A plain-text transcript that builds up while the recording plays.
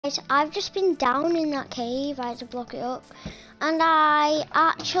Guys, I've just been down in that cave. I had to block it up, and I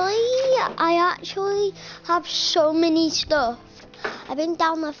actually have so many stuff. I've been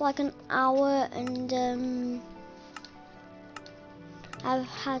down there for like an hour, and I've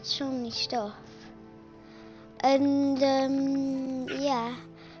had so many stuff. And yeah,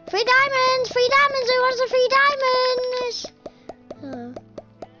 free diamonds! Free diamonds! Who wants the free diamonds? Oh.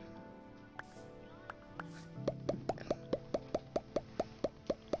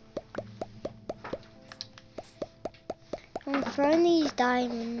 I'm throwing these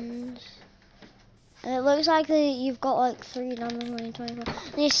diamonds. And it looks like you've got like 3 diamonds, 24. And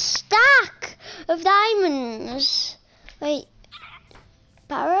a stack of diamonds. Wait,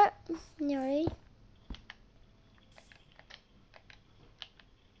 Parrot, you ready?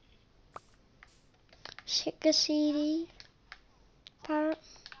 Chica CD, Parrot.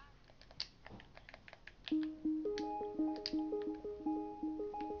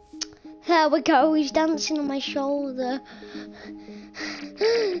 There we go, he's dancing on my shoulder.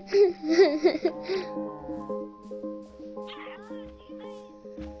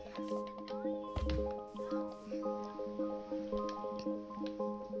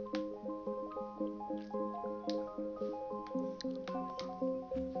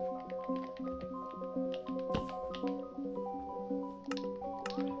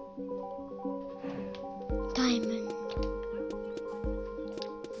 Diamond.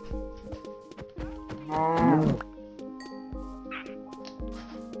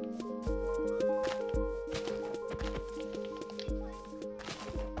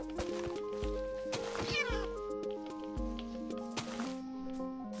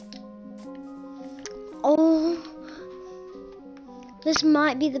 Oh, this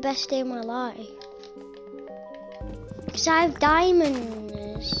might be the best day of my life. Because I have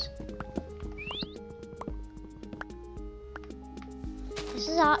diamonds. This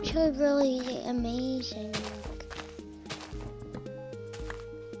is actually really amazing.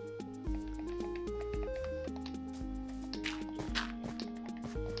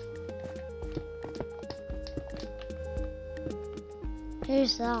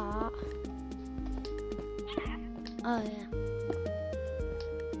 Who's that? Oh yeah.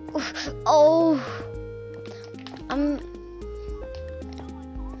 Oof. Oh,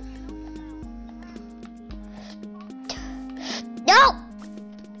 no!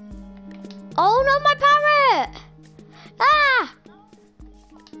 Oh no, my parrot! Ah!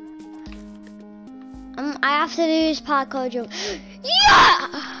 I have to do this parkour jump. Yeah!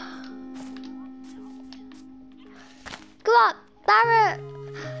 Come on, parrot!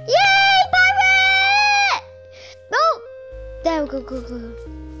 Yay, parrot! No! There we go, go, go.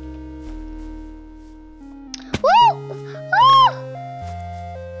 Woo! Oh!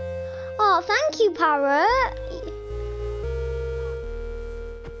 Oh, thank you, parrot.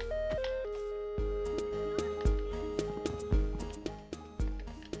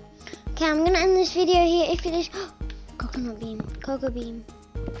 Okay, I'm gonna end this video here. If it is coconut beam, cocoa beam.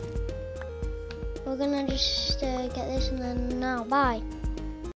 We're gonna just get this and then now, bye.